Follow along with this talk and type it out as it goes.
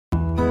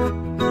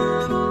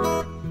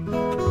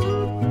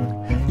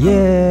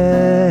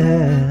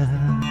yeah.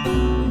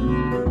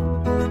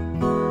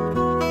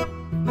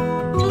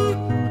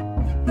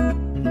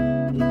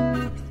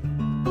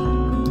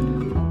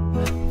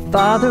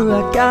 Father,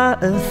 I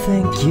gotta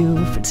thank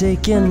you for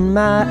taking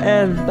my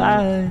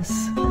advice.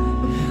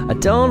 I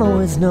don't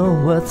always know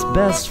what's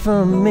best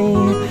for me,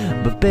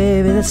 but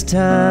baby, this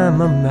time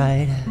I'm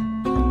right.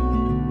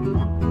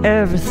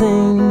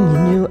 Everything you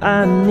knew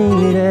I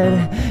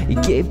needed,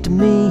 you gave to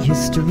me,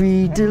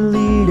 history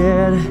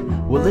deleted.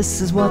 Well,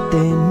 this is what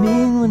they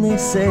mean when they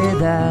say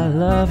that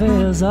love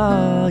is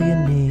all you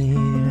need.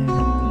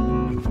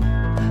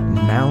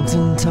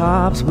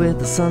 Mountaintops with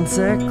the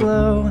sunset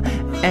glow,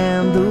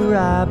 and the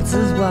rapids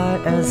as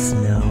white as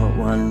snow.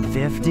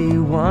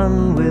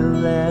 151, we'll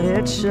let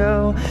it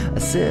show. A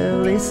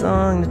silly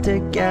song to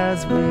take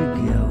as we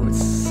go.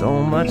 It's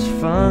so much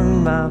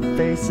fun, my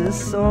face is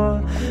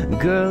sore.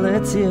 Girl,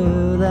 it's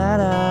you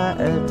that I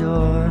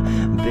adore.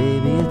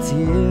 Baby, it's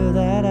you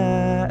that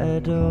I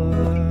adore.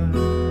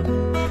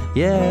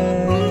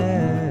 Yeah.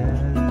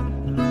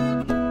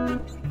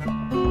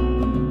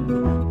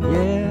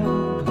 Yeah.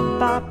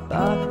 Ba,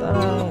 ba, ba.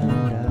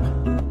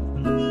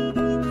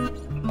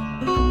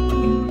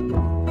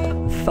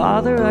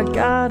 Father, I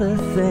gotta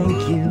thank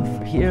you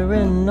for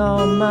hearing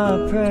all my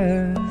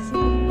prayers.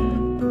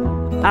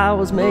 I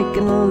was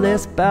making a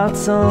list about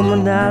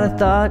someone that I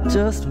thought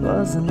just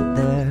wasn't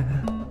there.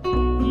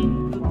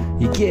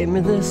 You gave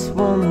me this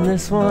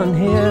one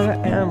here,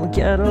 and we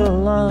get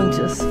along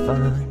just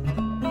fine.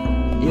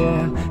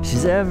 Yeah,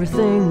 she's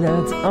everything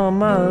that's on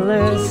my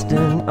list,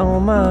 and oh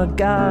my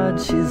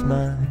God, she's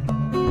mine.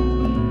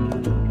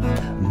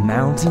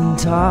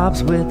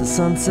 Mountaintops with the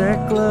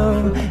sunset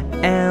glow,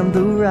 and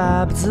the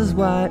rapids as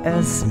white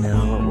as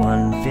snow.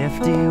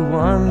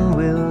 151,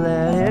 we'll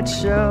let it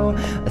show.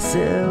 A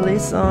silly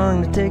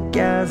song to take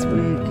as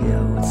we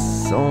go.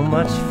 It's so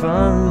much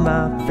fun,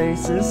 my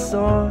face is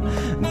sore.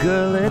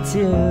 Girl, it's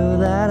you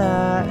that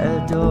I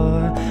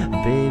adore.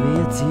 Baby,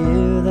 it's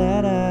you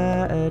that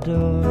I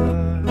adore.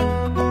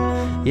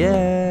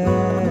 Yeah.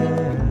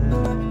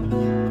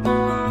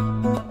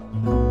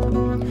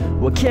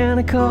 Well, can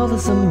I call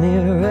this a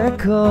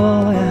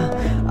miracle? Yeah,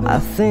 I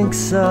think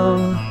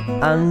so,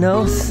 I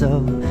know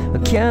so.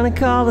 Can I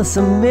call this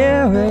a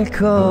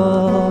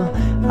miracle?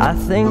 I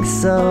think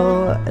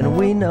so, and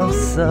we know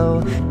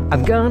so.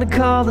 I'm gonna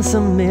call this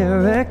a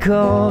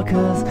miracle,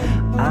 'cause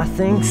I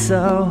think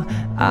so,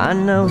 I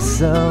know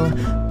so.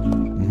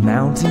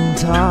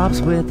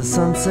 Mountaintops with the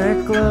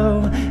sunset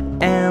glow,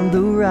 and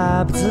the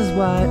rapids as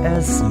white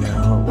as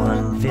snow.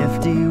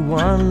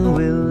 151,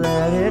 we'll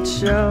let it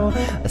show.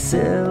 A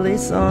silly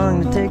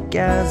song to take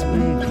as we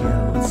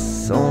go. It's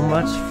so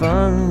much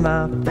fun,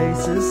 my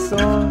face is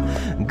sore.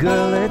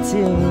 Girl, it's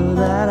you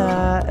that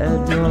I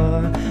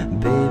adore.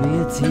 Baby,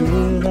 it's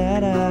you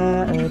that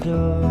I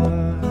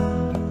adore.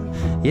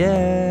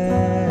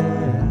 Yeah.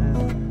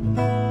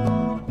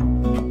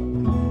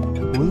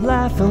 We'll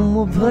laugh and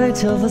we'll play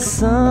till the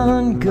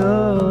sun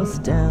goes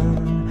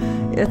down.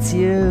 It's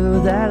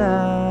you that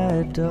I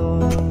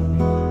adore.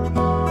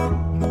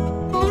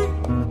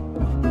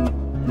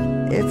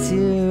 It's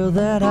you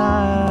that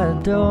I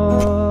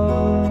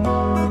adore.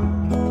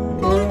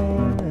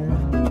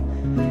 Yeah.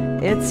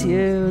 It's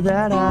you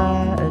that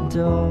I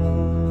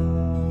adore.